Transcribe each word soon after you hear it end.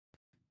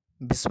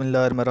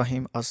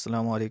बिस्मिल्लाहिर्रहमानिर्रहीम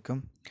अस्सलाम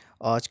वालेकुम।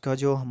 आज का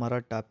जो हमारा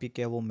टॉपिक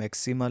है वो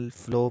मैक्सिमल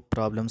फ़्लो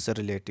प्रॉब्लम से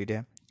रिलेटेड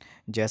है।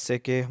 जैसे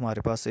कि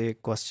हमारे पास एक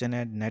क्वेश्चन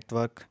है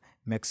नेटवर्क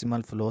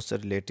मैक्सिमल फ़्लो से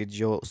रिलेटेड,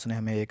 जो उसने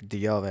हमें एक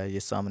दिया हुआ है ये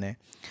सामने।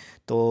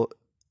 तो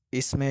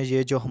इसमें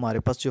ये जो हमारे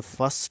पास जो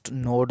फर्स्ट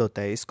नोड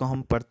होता है इसको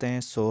हम पढ़ते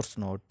हैं सोर्स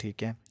नोड,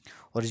 ठीक है।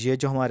 और ये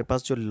जो हमारे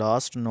पास जो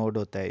लास्ट नोड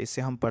होता है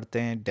इसे हम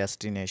पढ़ते हैं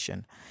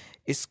डेस्टिनेशन।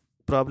 इस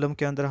प्रॉब्लम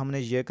के अंदर हमने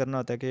ये करना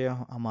होता है कि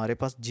हमारे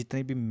पास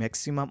जितनी भी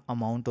मैक्सिमम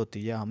अमाउंट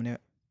होती है हमने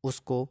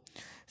उसको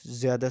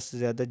ज़्यादा से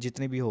ज़्यादा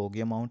जितनी भी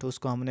होगी अमाउंट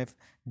उसको हमने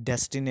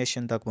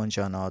डेस्टिनेशन तक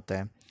पहुंचाना होता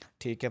है,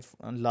 ठीक है।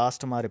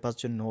 लास्ट हमारे पास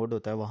जो नोड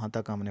होता है वहाँ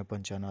तक हमने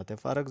पहुंचाना होता है।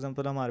 फॉर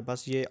एग्जांपल हमारे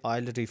पास ये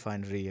ऑयल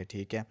रिफाइनरी है,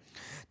 ठीक है।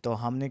 तो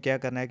हमने क्या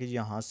करना है कि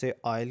यहाँ से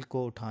ऑयल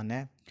को उठाना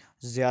है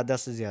ज़्यादा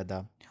से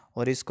ज़्यादा,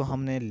 और इसको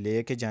हमने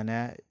ले के जाना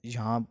है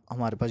यहाँ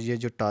हमारे पास ये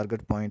जो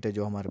टारगेट पॉइंट है,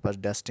 जो हमारे पास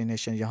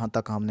डेस्टिनेशन, यहाँ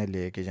तक हमने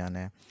ले के जाना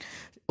है।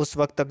 उस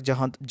वक्त तक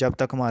जहाँ जब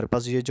तक हमारे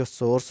पास ये जो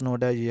सोर्स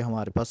नोड है ये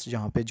हमारे पास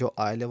यहाँ पे जो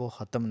ऑयल है वो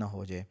ख़त्म ना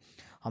हो जाए,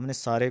 हमने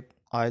सारे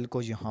ऑयल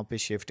को यहाँ पे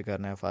शिफ्ट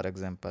करना है फॉर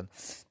एग्ज़ाम्पल।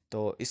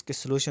 तो इसके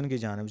सलूशन की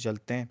जानिब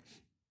चलते हैं।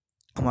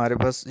 हमारे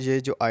पास ये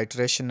जो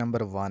आइट्रेशन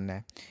नंबर 1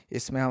 है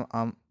इसमें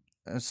हम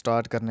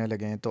स्टार्ट करने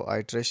लगे हैं। तो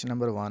आइट्रेशन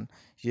नंबर 1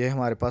 ये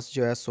हमारे पास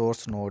जो है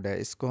सोर्स नोड है,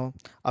 इसको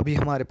अभी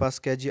हमारे पास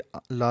क्या है जी,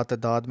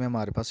 लातदाद में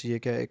हमारे पास ये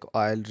क्या है, एक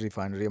ऑयल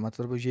रिफाइनरी है,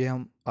 मतलब ये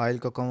हम ऑयल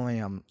को कम में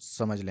हम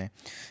समझ लें।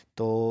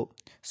 तो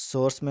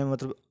सोर्स में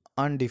मतलब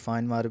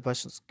अनडिफाइंड हमारे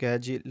पास क्या है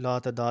जी,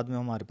 लातदाद में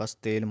हमारे पास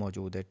तेल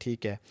मौजूद है,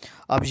 ठीक है।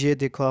 अब ये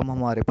देखो हम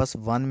हमारे पास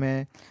 1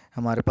 में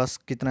हमारे पास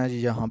कितना है जी,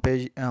 यहाँ पे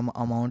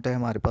अमाउंट है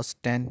हमारे पास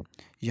 10,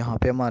 यहाँ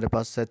पे हमारे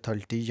पास है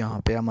 30, यहाँ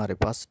पे हमारे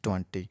पास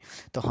 20।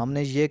 तो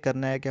हमने ये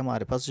करना है कि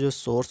हमारे पास जो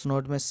सोर्स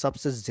नोड में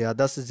सबसे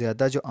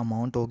ज़्यादा जो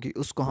अमाउंट होगी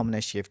उसको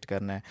हमने शिफ्ट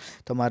करना है।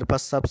 तो हमारे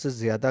पास सबसे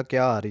ज़्यादा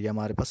क्या आ रही है,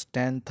 हमारे पास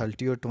 10,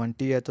 30 और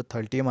 20 है। तो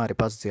 30 हमारे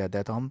पास ज़्यादा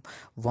है, तो हम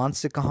 1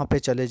 से कहाँ पे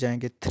चले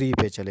जाएंगे, 3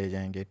 पे चले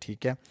जाएंगे,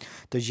 ठीक है।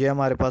 तो ये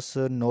हमारे पास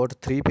नोड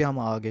 3 पे हम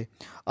आ गए।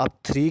 अब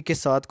 3 के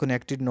साथ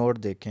कनेक्टेड नोड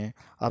देखें,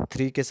 अब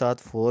 3 के साथ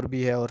 4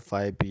 भी है और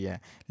 5 भी है,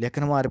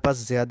 लेकिन हमारे पास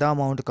ज़्यादा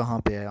अमाउंट कहाँ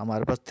पे है।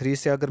 हमारे पास 3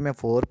 से अगर मैं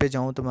 4 पे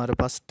जाऊँ तो हमारे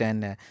पास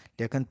 10 है,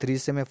 लेकिन 3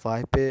 से मैं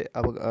 5 पे,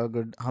 अब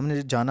अगर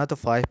हमने जाना तो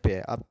 5 पे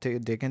है, अब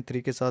देखें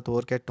 3 के साथ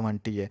और क्या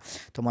 20 है।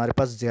 तो हमारे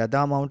पास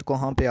ज़्यादा अमाउंट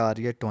कहाँ पे आ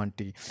रही है,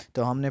 20।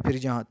 तो हमने फिर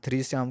यहाँ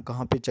 3 से हम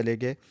कहाँ पे चले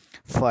गए,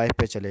 5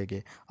 पे चले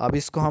गए। अब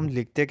इसको हम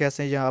लिखते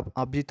कैसे हैं, या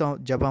अभी तो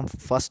जब हम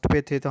फर्स्ट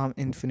पे थे तो हम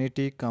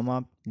इन्फिनिटी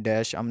कमा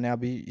डैश हमने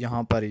अभी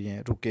यहाँ पर ही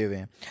हैं रुके हुए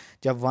हैं।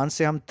 जब 1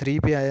 से हम 3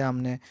 पे आए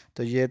हमने,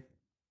 तो ये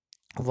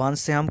 1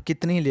 से हम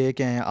कितनी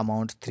लेके आए हैं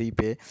अमाउंट 3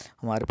 पे,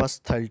 हमारे पास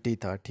 30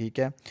 था, ठीक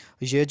है।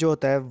 ये जो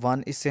होता है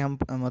 1, इससे हम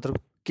मतलब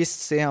किस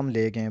से हम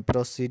ले गए हैं,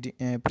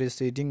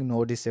 प्रोसीडिंग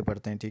नोड इससे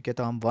पढ़ते हैं, ठीक है।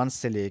 तो हम 1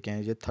 से लेके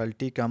आए, ये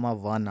 30 कामा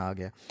 1 आ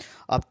गया।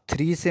 अब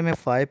 3 से मैं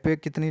 5 पे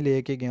कितनी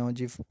लेके गया हूँ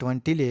जी,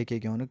 20 लेके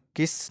गया हूँ ना,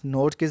 किस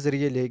नोड के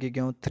ज़रिए लेके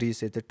गया हूँ, 3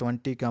 से, तो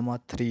 20 कामा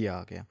 3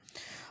 आ गया।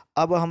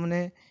 अब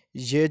हमने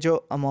ये जो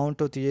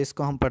अमाउंट होती है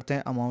इसको हम पढ़ते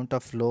हैं अमाउंट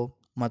ऑफ फ्लो,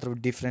 मतलब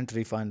डिफरेंट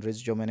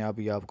रिफाइनरीज, जो मैंने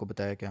अभी आपको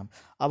बताया कि हम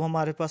अब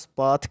हमारे पास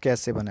पाथ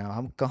कैसे बना,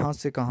 हम कहाँ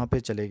से कहाँ पे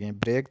चले गए,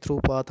 ब्रेक थ्रू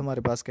पाथ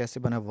हमारे पास कैसे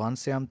बना, 1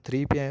 से हम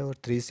 3 पे आए और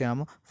 3 से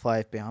हम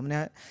 5 पे,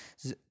 हमने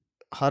ज-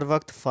 हर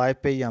वक्त 5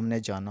 पे ही हमने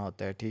जाना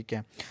होता है, ठीक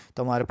है।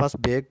 तो हमारे पास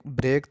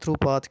ब्रेक थ्रू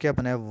पाथ क्या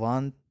बना है,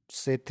 1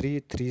 से 3,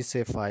 3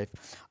 से 5।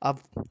 अब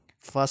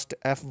फर्स्ट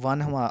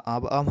F1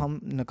 अब हम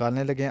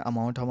निकालने लगे हैं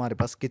अमाउंट हमारे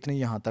पास कितनी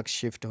यहाँ तक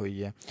शिफ्ट हुई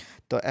है।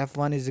 तो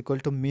F1 is equal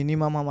to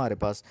minimum हमारे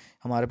पास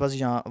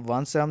यहाँ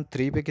 1 से हम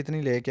 3 पे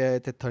कितनी लेके आए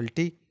थे,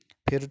 30।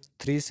 फिर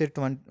 3 से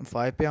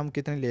 5 पे हम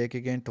कितनी लेके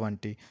गए,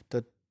 20।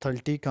 तो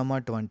 30 कमा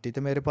 20,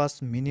 तो मेरे पास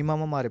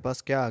मिनिमम हमारे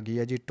पास क्या आ गई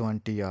है जी,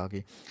 20 आ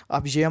गई।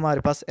 अब ये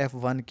हमारे पास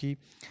F1 की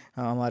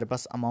हमारे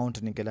पास अमाउंट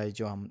निकल आई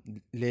जो हम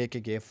लेके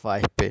गए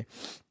 5 पे।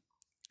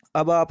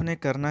 अब आपने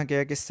करना क्या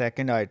है कि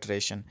सेकंड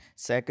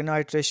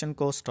आइट्रेशन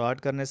को स्टार्ट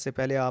करने से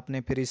पहले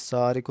आपने फिर इस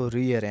सारे को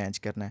रीअरेंज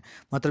करना है।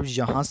 मतलब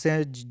यहाँ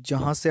से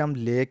जहाँ से हम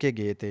लेके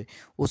गए थे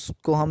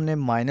उसको हमने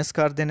माइनस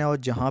कर देना है, और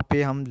जहाँ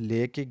पे हम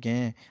लेके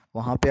गए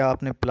वहाँ पे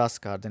आपने प्लस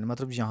कर देना।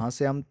 मतलब यहाँ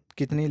से हम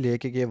कितनी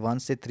लेके गए, 1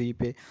 से 3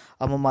 पे,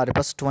 अब हमारे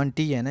पास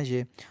 20 है ना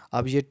ये।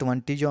 अब ये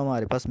 20 जो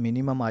हमारे पास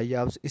मिनिमम आई है,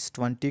 अब इस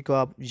 20 को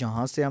आप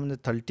यहाँ से हमने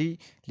 30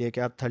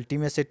 लेके, आप 30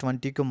 में से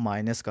 20 को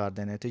माइनस कर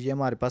देने, तो ये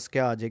हमारे पास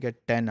क्या आ जाएगा,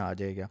 10 आ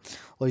जाएगा।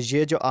 और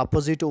ये जो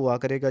अपोजिट हुआ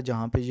करेगा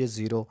जहाँ पे ये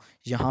ज़ीरो,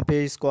 यहाँ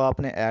पे इसको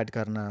आपने ऐड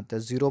करना होता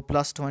है, 0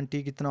 +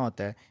 20 कितना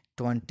होता है,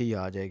 20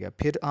 आ जाएगा।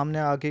 फिर हमने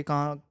आगे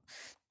कहाँ,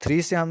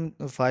 3 से हम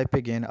 5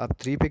 पे गए, अब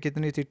 3 पे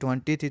कितनी थी,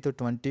 20 थी, तो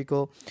 20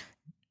 को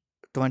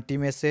 20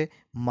 में से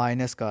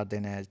माइनस कर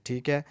देना है,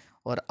 ठीक है।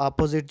 और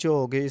अपोजिट जो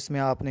हो गई इसमें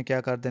आपने क्या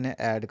कर देना है,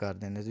 ऐड कर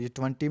देना है। तो ये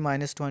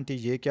 20 - 20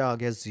 ये क्या आ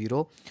गया,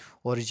 ज़ीरो।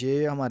 और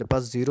ये हमारे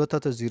पास ज़ीरो था,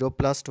 तो 0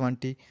 +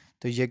 20,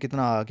 तो ये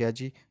कितना आ गया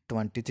जी,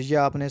 20। तो ये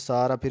आपने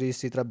सारा फिर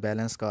इसी तरह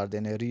बैलेंस कर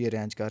देना है,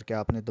 रीअरेंज करके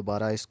आपने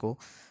दोबारा इसको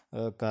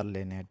कर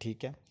लेने हैं,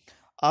 ठीक है।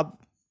 अब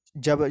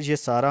जब ये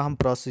सारा हम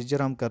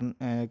प्रोसीजर हम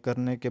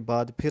करने के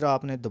बाद फिर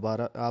आपने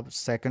दोबारा आप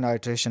सेकंड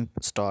आइट्रेशन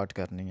स्टार्ट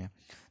करनी है।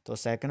 तो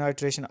सेकंड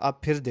आइट्रेशन अब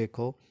फिर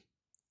देखो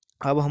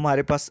अब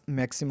हमारे पास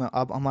मैक्सिमम,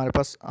 अब हमारे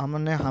पास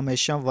हमने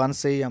हमेशा वन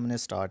से ही हमने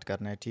स्टार्ट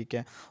करना है, ठीक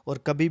है। और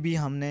कभी भी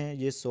हमने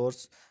ये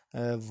सोर्स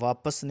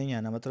वापस नहीं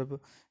आना, मतलब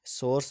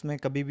सोर्स में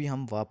कभी भी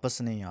हम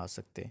वापस नहीं आ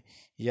सकते,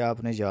 यह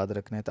आपने याद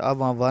रखना है। तो अब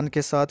वहाँ वन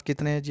के साथ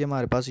कितने हैं जी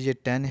हमारे पास, ये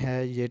 10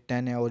 है, ये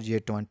 10 है और ये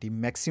 20।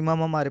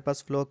 मैक्सिमम हमारे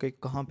पास फ्लो के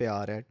कहाँ पे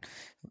आ रहा है,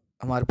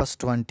 हमारे पास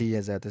 20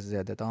 है ज़्यादा से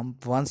ज़्यादा। तो हम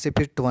वन से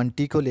फिर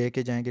 20 को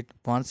लेके जाएंगे,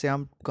 वन से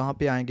हम कहाँ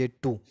पे आएंगे,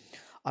 टू।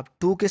 अब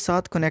टू के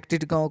साथ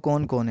कनेक्टेड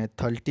कौन कौन है,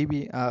 30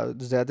 भी।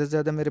 ज़्यादा से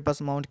ज़्यादा मेरे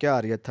पास अमाउंट क्या आ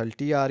रही है,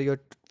 30 आ रही है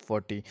और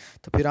 40।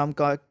 तो फिर हम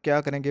क्या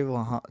करेंगे,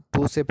 वहाँ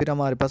टू से फिर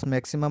हमारे पास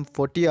मैक्सिमम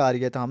 40 आ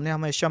रही है, तो हमने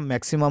हमेशा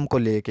मैक्सिमम को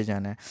लेके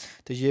जाना है।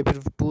 तो ये फिर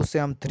टू से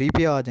हम थ्री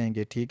पे आ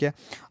जाएंगे, ठीक है।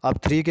 अब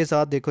थ्री के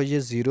साथ देखो ये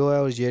ज़ीरो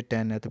है और ये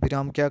 10 है, तो फिर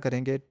हम क्या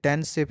करेंगे,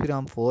 10 से फिर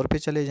हम फोर पे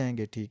चले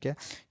जाएंगे, ठीक है।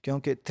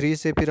 क्योंकि थ्री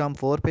से फिर हम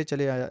फोर पे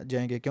चले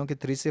जाएंगे, क्योंकि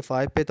थ्री से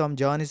फाइव पे तो हम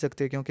जा नहीं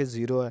सकते क्योंकि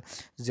ज़ीरो है।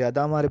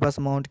 ज़्यादा हमारे पास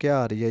अमाउंट क्या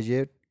आ रही है,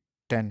 ये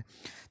 10।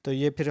 तो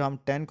ये फिर हम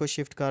 10 को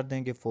शिफ्ट कर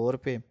देंगे फोर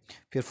पे।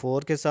 फिर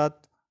फोर के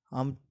साथ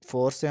हम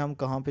फोर से हम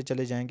कहाँ पे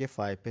चले जाएंगे,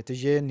 फाइव पे। तो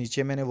ये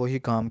नीचे मैंने वही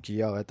काम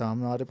किया हुआ था,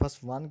 हमारे पास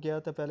वन गया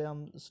था पहले,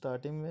 हम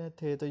स्टार्टिंग में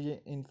थे, तो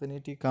ये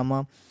इन्फिनिटी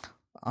कामा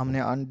हमने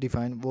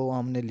अनडिफाइन वो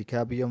हमने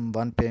लिखा, अभी हम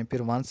वन पे हैं।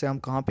 फिर वन से हम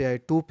कहाँ पे आए,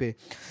 टू पे।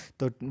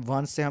 तो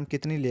वन से हम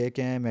कितनी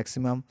लेके आए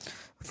मैक्सिमम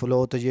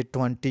फ्लो, तो ये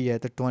 20 है,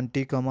 तो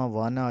 20,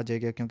 1 आ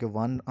जाएगा क्योंकि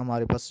वन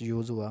हमारे पास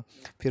यूज़ हुआ।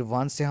 फिर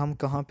वन से हम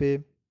कहाँ पे,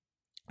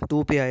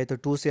 टू पे आए, तो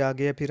टू से आ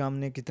गया, फिर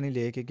हमने कितनी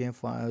लेके गए,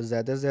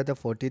 ज़्यादा से ज़्यादा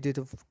 40 थी,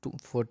 तो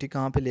 40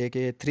 कहाँ पे लेके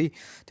गए, थ्री।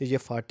 तो ये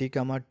 40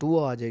 का हमारा टू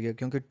आ जाएगा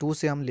क्योंकि टू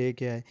से हम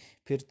लेके आए।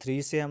 फिर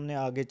थ्री से हमने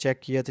आगे चेक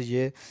किया, तो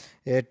ये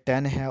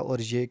 10 है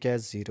और ये क्या है,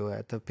 ज़ीरो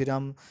है। तो फिर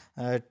हम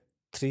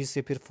थ्री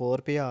से फिर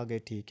फोर पे आ गए,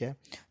 ठीक है।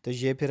 तो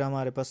ये फिर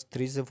हमारे पास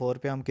थ्री से फोर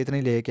पे हम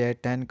कितनी लेके आए,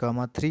 10,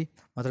 3,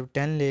 मतलब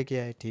 10 लेके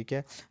आए, ठीक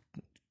है।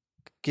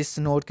 किस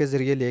नोट के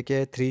ज़रिए लेके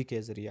आए, थ्री के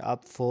ज़रिए।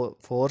 अब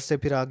फोर से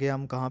फिर आगे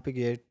हम कहाँ पे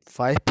गए,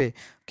 फाइव पे।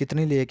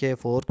 कितनी लेके आए,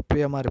 फोर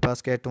पे हमारे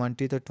पास क्या है,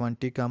 20। तो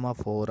 20 का हम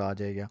फोर आ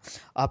जाएगा।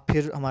 अब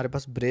फिर हमारे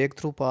पास ब्रेक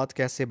थ्रू पाथ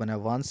कैसे बना,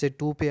 वन से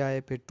टू पे आए,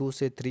 फिर टू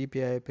से थ्री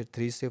पे आए, फिर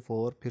थ्री से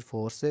फोर, फिर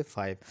फोर से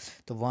फाइव।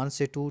 तो वन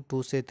से टू,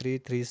 टू से थ्री,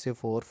 थ्री से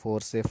फोर,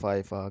 फोर से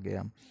फाइव आ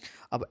गया।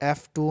 अब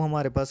F2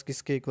 हमारे पास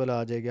किसके इक्वल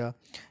आ जाएगा,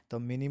 तो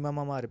मिनिमम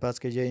हमारे पास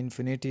के ये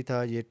इन्फिनिटी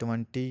था, ये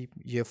 20,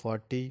 ये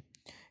 40,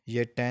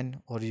 ये 10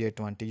 और ये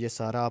 20, ये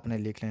सारा आपने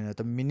लिख लेना है।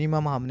 तो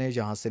मिनिमम हमने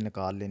यहाँ से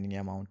निकाल लेनी है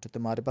अमाउंट। तो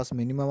हमारे पास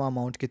मिनिमम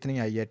अमाउंट कितनी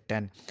आई है,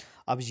 10।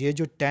 अब ये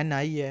जो 10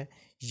 आई है,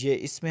 ये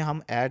इसमें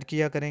हम ऐड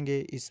किया करेंगे,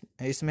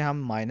 इसमें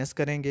हम माइनस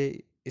करेंगे,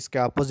 इसके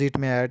अपोजिट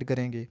में ऐड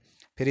करेंगे,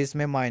 फिर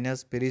इसमें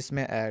माइनस, फिर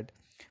इसमें ऐड,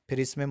 फिर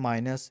इसमें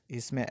माइनस,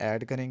 इसमें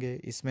ऐड करेंगे,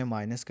 इसमें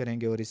माइनस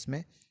करेंगे और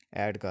इसमें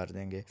ऐड कर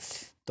देंगे।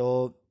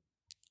 तो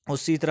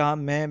उसी तरह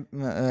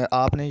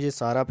आपने ये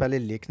सारा पहले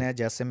लिखना है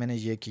जैसे मैंने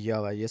ये किया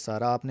हुआ है, ये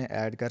सारा आपने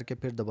ऐड करके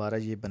फिर दोबारा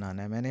ये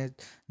बनाना है। मैंने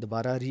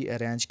दोबारा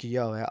रीअरेंज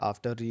किया हुआ है,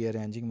 आफ्टर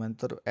रीअरेंजिंग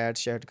मतलब ऐड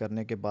शेड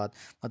करने के बाद।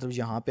 मतलब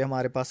यहाँ पे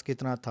हमारे पास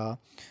कितना था,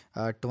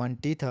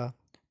 20 था।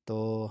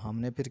 तो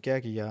हमने फिर क्या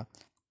किया,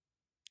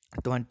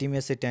 20 में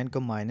से 10 को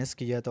माइनस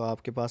किया, तो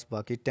आपके पास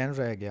बाकी 10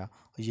 रह गया।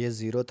 ये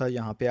ज़ीरो था,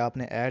 यहाँ पे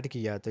आपने ऐड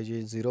किया, तो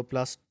ये ज़ीरो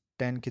प्लस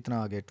 10 कितना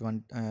आ गया,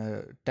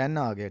 10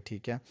 आ गया,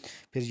 ठीक है।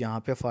 फिर यहाँ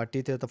पे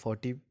 40 थे, तो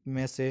 40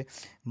 में से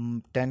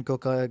 10 को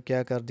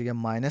क्या कर दिया,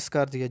 माइनस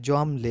कर दिया। जो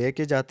हम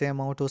लेके जाते हैं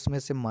अमाउंट, उसमें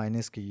से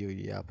माइनस की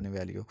हुई है आपने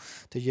वैल्यू।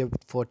 तो ये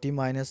 40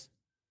 माइनस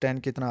 10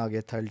 कितना आ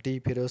गया, 30।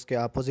 फिर उसके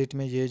अपोजिट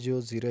में ये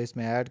जो ज़ीरो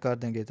इसमें ऐड कर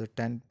देंगे, तो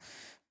 10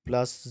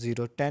 प्लस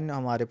ज़ीरो, 10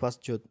 हमारे पास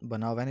जो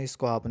बना हुआ है ना,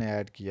 इसको आपने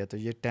ऐड किया, तो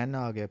ये 10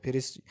 आ गया। फिर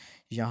इस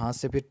यहाँ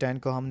से फिर 10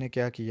 को हमने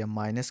क्या किया,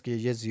 माइनस किया,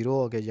 ये ज़ीरो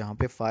हो गया। यहाँ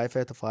पे 5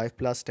 है, तो 5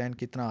 प्लस 10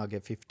 कितना आ गया,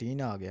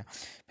 15 आ गया।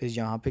 फिर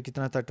यहाँ पे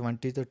कितना था,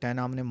 20, तो 10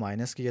 हमने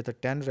माइनस किया, तो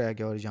 10 रह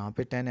गया। और यहाँ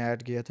पे 10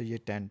 ऐड किया, तो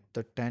ये 10,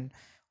 तो 10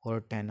 और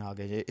 10 आ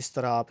गया। ये इस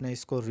तरह आपने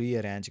इसको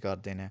रीअरेंज कर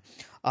देना है।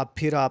 अब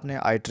फिर आपने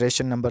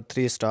आइट्रेशन नंबर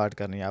 3 स्टार्ट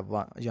करनी है।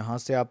 अब यहाँ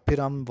से अब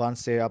फिर हम वन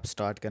से अब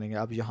स्टार्ट करेंगे।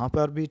 अब यहाँ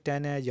पर भी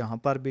 10 है, यहाँ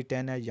पर भी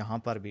 10 है, यहाँ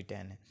पर भी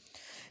 10 है।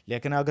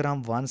 लेकिन अगर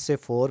हम वन से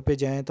फोर पे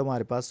जाएं, तो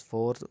हमारे पास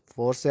फोर,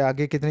 फोर से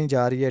आगे कितनी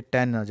जा रही है,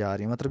 10 जा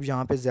रही है। मतलब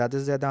यहाँ पे ज़्यादा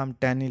से ज़्यादा हम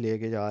 10 ही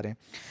लेके जा रहे हैं।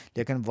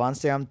 लेकिन वन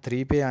से हम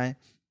थ्री पे आएँ,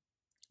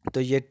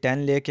 तो ये 10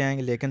 लेके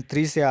आएंगे, लेकिन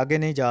थ्री से आगे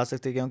नहीं जा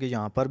सकते क्योंकि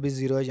यहाँ पर भी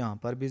ज़ीरो है, यहाँ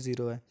पर भी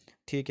ज़ीरो है,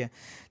 ठीक है।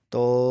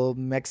 तो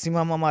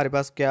मैक्सिमम हमारे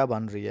पास क्या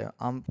बन रही है,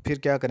 हम फिर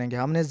क्या करेंगे,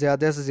 हमने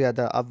ज़्यादा से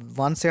ज़्यादा, अब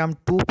वन से हम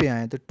टू पे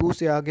आए, तो टू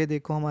से आगे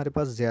देखो हमारे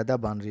पास ज़्यादा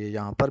बन रही है,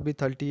 यहाँ पर भी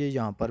 30 है,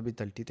 यहाँ पर भी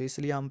 30। तो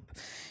इसलिए हम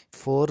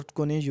फोर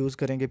को नहीं यूज़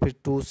करेंगे, फिर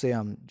टू से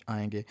हम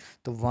आएंगे।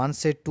 तो वन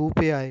से टू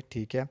पे आए,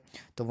 ठीक है।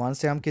 तो वन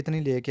से हम कितनी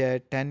लेके आए,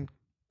 10,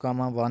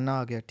 1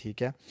 आ गया,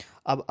 ठीक है।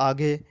 अब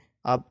आगे,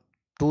 अब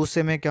टू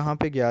से मैं कहाँ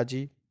पे गया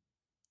जी,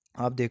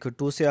 आप देखो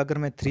टू से अगर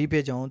मैं थ्री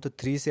पे जाऊँ, तो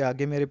थ्री से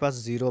आगे मेरे पास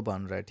ज़ीरो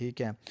बन रहा है,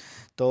 ठीक है।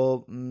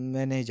 तो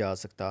मैं नहीं जा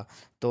सकता।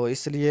 तो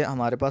इसलिए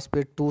हमारे पास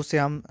फिर टू से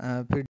हम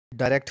फिर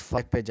डायरेक्ट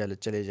 5 पे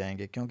चले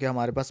जाएंगे, क्योंकि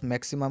हमारे पास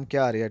मैक्सिमम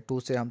क्या आ रही है 2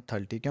 से हम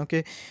 30,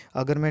 क्योंकि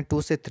अगर मैं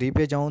 2 से 3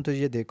 पे जाऊं तो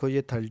ये देखो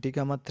ये 30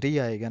 का मतलब 3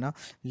 आएगा ना।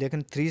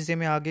 लेकिन 3 से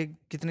मैं आगे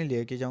कितनी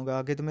लेके जाऊंगा,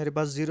 आगे तो मेरे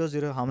पास 0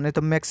 0, हमने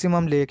तो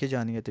मैक्सिमम लेके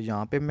जानी है, तो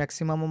यहाँ पे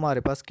मैक्सिमम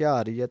हमारे पास क्या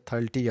आ रही है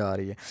 30 आ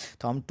रही है।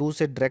 तो हम 2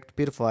 से डायरेक्ट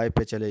फिर 5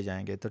 पे चले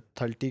जाएंगे, तो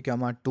 30 का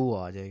हमारा 2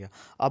 आ जाएगा।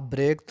 अब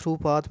ब्रेक थ्रू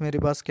पाथ मेरे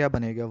पास क्या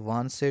बनेगा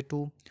 1 से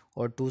 2,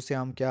 और 2 से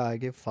हम क्या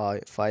आएंगे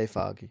 5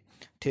 आ गई।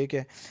 ठीक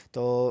है।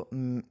 तो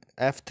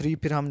F3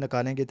 फिर हम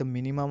निकालेंगे तो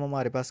मिनिमम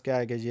हमारे पास क्या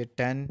आएगा, ये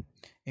 10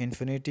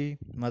 इन्फिनिटी,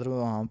 मतलब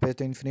वहाँ पे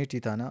तो इन्फिनिटी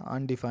था ना,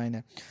 अनडिफाइन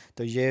है।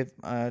 तो ये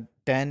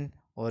 10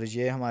 और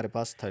ये हमारे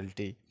पास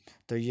 30,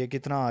 तो ये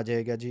कितना आ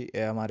जाएगा जी,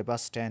 हमारे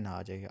पास 10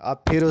 आ जाएगा।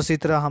 अब फिर उसी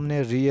तरह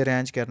हमने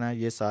रीअरेंज करना है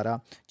ये सारा,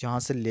 जहाँ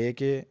से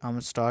लेके हम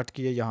स्टार्ट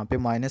किए यहाँ पे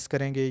माइनस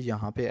करेंगे,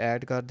 यहाँ पे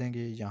ऐड कर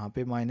देंगे, यहाँ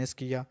पे माइनस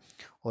किया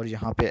और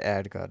यहाँ पे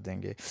ऐड कर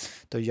देंगे।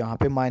 तो यहाँ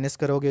पे माइनस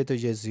करोगे तो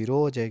ये ज़ीरो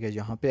हो जाएगा,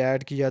 यहाँ पे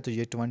ऐड किया तो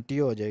ये 20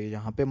 हो जाएगा,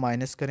 यहाँ पे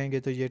माइनस करेंगे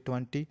तो ये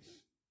 20,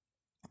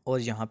 और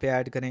यहाँ पे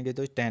ऐड करेंगे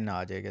तो 10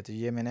 आ जाएगा। तो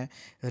ये मैंने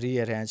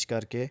रीअरेंज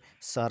करके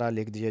सारा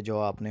लिख दिया जो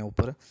आपने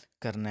ऊपर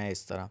करना है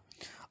इस तरह।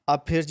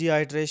 अब फिर जी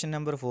आइट्रेशन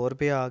नंबर 4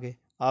 पे आ गए।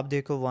 आप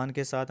देखो 1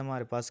 के साथ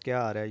हमारे पास क्या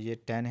आ रहा है, ये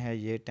 10 है,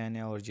 ये 10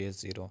 है और ये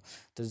 0।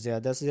 तो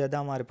ज़्यादा से ज़्यादा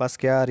हमारे पास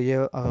क्या आ रही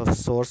है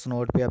सोर्स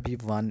नोड पे अभी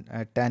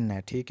 10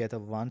 है। ठीक है, तो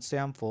 1 से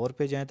हम 4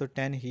 पे जाएं तो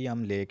 10 ही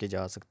हम लेके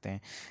जा सकते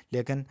हैं।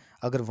 लेकिन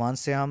अगर 1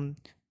 से हम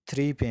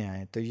 3 पे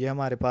आएँ तो ये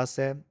हमारे पास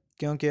है,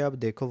 क्योंकि अब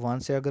देखो 1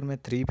 से अगर मैं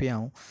 3 पे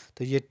आऊँ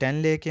तो ये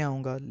 10 लेके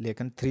आऊँगा,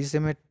 लेकिन 3 से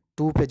मैं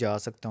 2 पे जा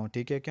सकता हूँ।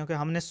 ठीक है, क्योंकि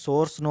हमने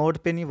सोर्स नोड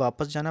पे नहीं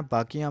वापस जाना,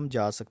 बाकी हम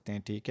जा सकते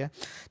हैं। ठीक है,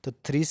 तो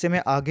 3 से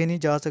मैं आगे नहीं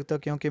जा सकता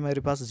क्योंकि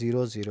मेरे पास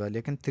 0 0 है,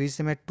 लेकिन 3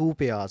 से मैं 2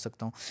 पे आ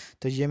सकता हूँ।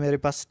 तो ये मेरे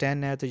पास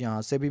 10 है, तो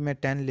यहाँ से भी मैं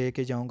 10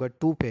 लेके जाऊँगा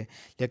 2 पे,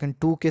 लेकिन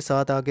 2 के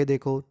साथ आगे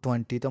देखो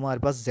 20, तो हमारे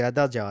पास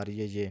ज़्यादा जा रही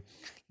है ये।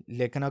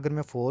 लेकिन अगर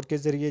मैं 4 के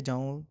ज़रिए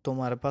जाऊँ तो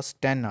हमारे पास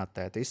 10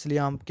 आता है, तो इसलिए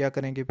हम क्या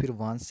करेंगे फिर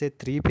 1 से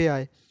 3 पे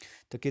आए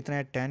तो कितना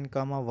है 10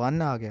 कामा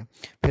 1 आ गया।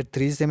 फिर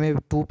 3 से मैं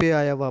 2 पे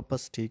आया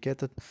वापस। ठीक है,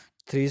 तो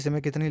 3 से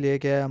मैं कितनी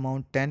लेके आया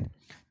अमाउंट 10,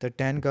 तो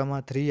 10 कामा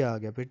 3 आ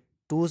गया। फिर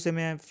 2 से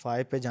मैं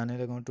 5 पे जाने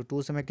लगा हूँ, तो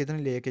 2 से मैं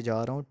कितनी लेके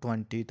जा रहा हूँ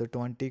 20, तो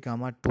 20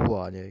 कामा 2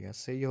 आ जाएगा।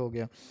 सही हो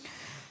गया।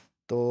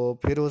 तो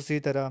फिर उसी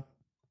तरह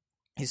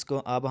इसको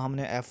अब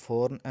हमने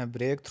F4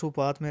 ब्रेक थ्रू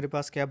पाथ मेरे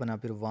पास क्या बना,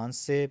 फिर 1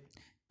 से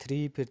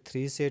 3, फिर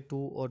 3 से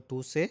 2 और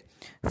 2 से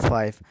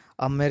 5।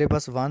 अब मेरे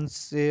पास 1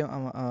 से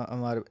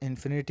हमारा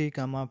इन्फिनिटी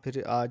कमा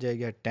फिर आ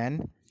जाएगा 10,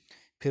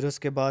 फिर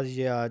उसके बाद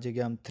ये आ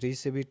जाएगा हम 3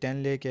 से भी 10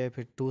 लेके आए,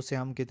 फिर 2 से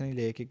हम कितनी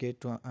लेके गए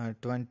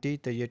 20,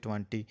 तो ये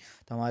 20।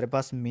 तो हमारे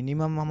पास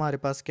मिनिमम हमारे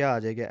पास क्या आ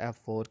जाएगा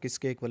F4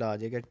 किसके इक्वल आ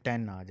जाएगा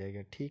 10 आ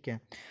जाएगा। ठीक है,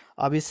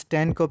 अब इस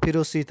 10 को फिर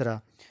उसी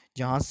तरह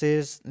जहाँ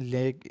से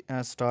ले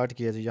स्टार्ट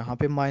किया, तो यहाँ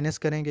पे माइनस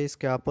करेंगे,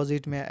 इसके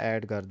अपोजिट में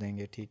ऐड कर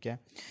देंगे। ठीक है,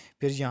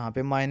 फिर यहाँ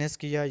पे माइनस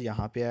किया,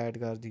 यहाँ पे ऐड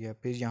कर दिया,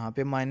 फिर यहाँ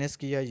पे माइनस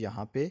किया,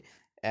 यहाँ पे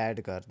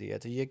ऐड कर दिया।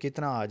 तो ये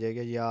कितना आ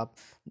जाएगा, ये आप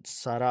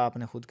सारा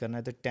आपने खुद करना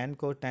है। तो 10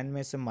 को 10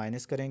 में से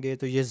माइनस करेंगे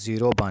तो ये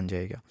 0 बन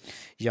जाएगा।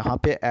 यहाँ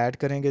पे ऐड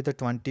करेंगे तो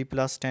 20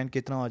 प्लस 10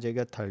 कितना हो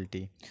जाएगा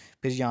 30।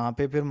 फिर यहाँ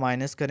पे फिर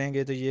माइनस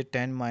करेंगे तो ये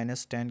 10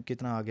 माइनस 10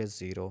 कितना आ गया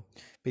 0।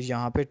 फिर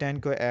यहाँ पे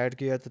 10 को ऐड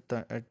किया तो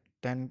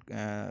 10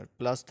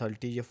 प्लस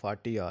 30 ये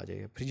 40 आ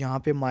जाएगा। फिर यहाँ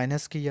पे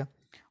माइनस किया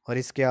और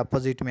इसके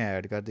अपोजिट में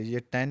ऐड कर दीजिए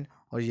 10,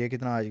 और ये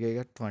कितना आ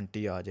जाएगा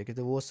 20 आ जाएगा।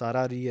 तो वो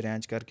सारा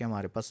रीअरेंज करके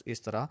हमारे पास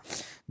इस तरह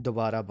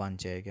दोबारा बन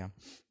जाएगा।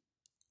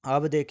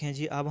 अब देखें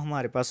जी, अब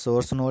हमारे पास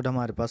सोर्स नोड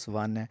हमारे पास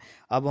 1 है।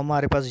 अब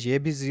हमारे पास ये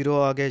भी 0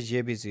 आ गया,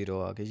 ये भी 0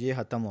 आ गया, ये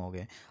ख़त्म हो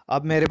गए।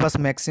 अब मेरे पास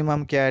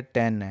मैक्सिमम क्या है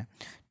 10 है।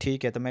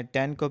 ठीक है, तो मैं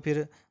 10 को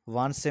फिर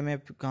 1 से मैं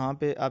कहाँ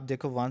पे, आप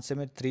देखो 1 से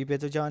मैं 3 पे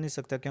तो जा नहीं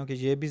सकता क्योंकि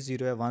ये भी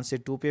 0 है, 1 से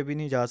 2 पे भी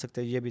नहीं जा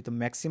सकते ये भी। तो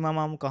मैक्सिमम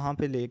हम कहाँ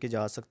पे लेके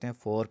जा सकते हैं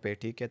 4 पे।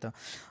 ठीक है, तो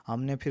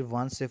हमने फिर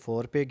 1 से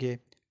 4 पे गए।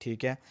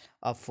 ठीक है,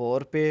 अब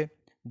 4 पे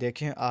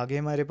देखें आगे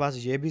हमारे पास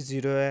ये भी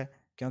 0 है,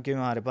 क्योंकि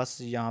हमारे पास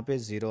यहाँ पे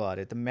 0 आ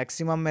रहे, तो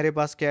मैक्सिमम मेरे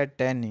पास क्या है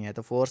 10 नहीं है।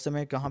 तो 4 से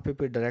मैं कहाँ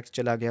पे डायरेक्ट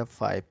चला गया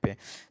 5 पे।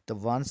 तो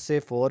 1 से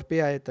 4 पे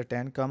आए तो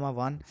 10 कामा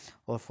 1,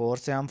 और 4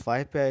 से हम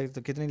 5 पे आए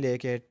तो कितनी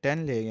लेके आए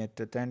 10 ले गए,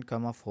 तो 10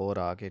 कामा 4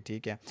 आ गए।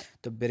 ठीक है,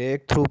 तो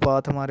ब्रेक थ्रू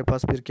पाथ हमारे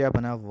पास फिर क्या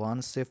बना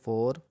 1 से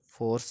 4,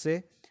 4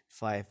 से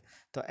 5।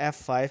 तो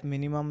F5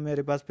 मिनिमम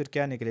मेरे पास फिर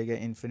क्या निकलेगा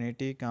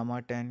इन्फिनिटी कामा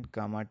 10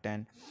 कामा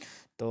 10।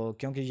 तो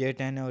क्योंकि ये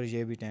 10 है और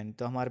ये भी 10,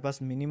 तो हमारे पास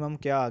मिनिमम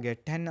क्या आ गया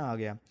 10 आ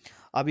गया।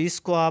 अब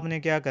इसको आपने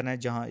क्या करना है,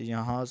 जहाँ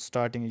यहाँ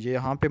स्टार्टिंग ये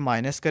यहाँ पे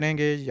माइनस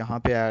करेंगे, यहाँ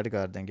पे ऐड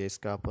कर देंगे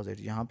इसका अपोजिट,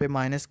 यहाँ पे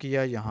माइनस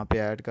किया, यहाँ पे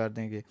ऐड कर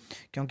देंगे,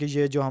 क्योंकि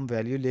ये जो हम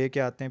वैल्यू लेके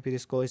आते हैं फिर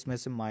इसको इसमें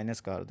से माइनस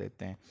कर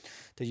देते हैं।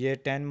 तो ये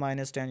 10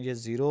 माइनस 10 ये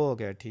 0 हो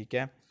गया। ठीक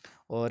है,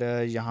 और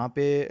यहाँ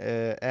पे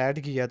ऐड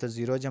किया तो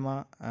 0 जमा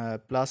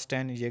प्लस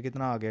 10 ये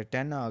कितना आ गया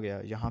 10 आ गया।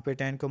 यहाँ पे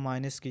 10 को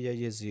माइनस किया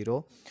ये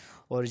 0,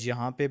 और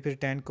यहाँ पे फिर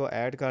 10 को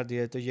ऐड कर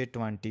दिया तो ये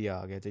 20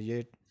 आ गया। तो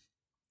ये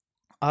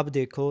अब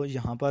देखो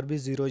यहाँ पर भी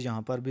ज़ीरो,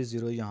 यहाँ पर भी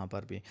ज़ीरो, यहाँ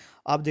पर भी।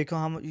 अब देखो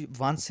हम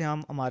वन से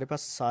हम हमारे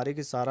पास सारे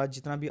के सारा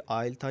जितना भी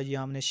आयल था ये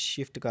हमने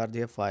शिफ्ट कर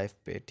दिया 5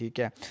 पे, ठीक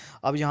है।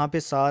 अब यहाँ पे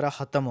सारा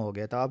ख़त्म हो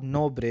गया था, अब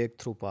नो ब्रेक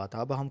थ्रू पाथ,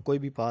 अब हम कोई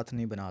भी पाथ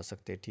नहीं बना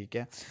सकते, ठीक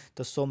है।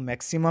 तो सो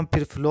मैक्सिमम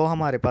फिर फ्लो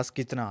हमारे पास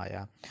कितना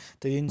आया,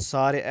 तो इन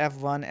सारे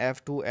F1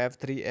 F2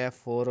 F3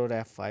 F4 और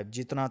F5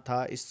 जितना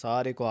था इस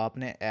सारे को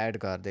आपने ऐड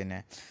कर देना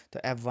है। तो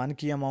F1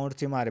 की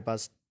अमाउंट थी हमारे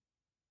पास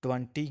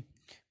 20,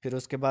 फिर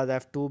उसके बाद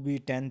F2 भी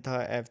 10 था,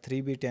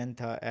 F3 भी 10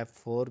 था,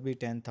 F4 भी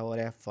 10 था और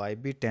F5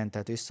 भी 10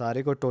 था। तो इस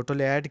सारे को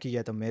टोटल ऐड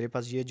किया तो मेरे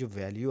पास ये जो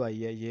वैल्यू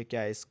आई है ये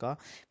क्या है, इसका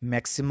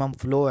मैक्सिमम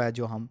फ़्लो है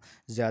जो हम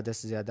ज़्यादा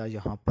से ज़्यादा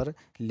यहाँ पर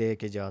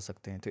लेके जा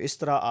सकते हैं। तो इस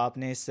तरह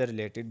आपने इससे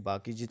रिलेटेड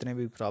बाकी जितने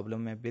भी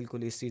प्रॉब्लम है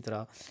बिल्कुल इसी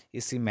तरह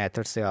इसी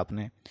मेथड से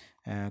आपने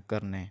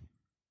करने हैं।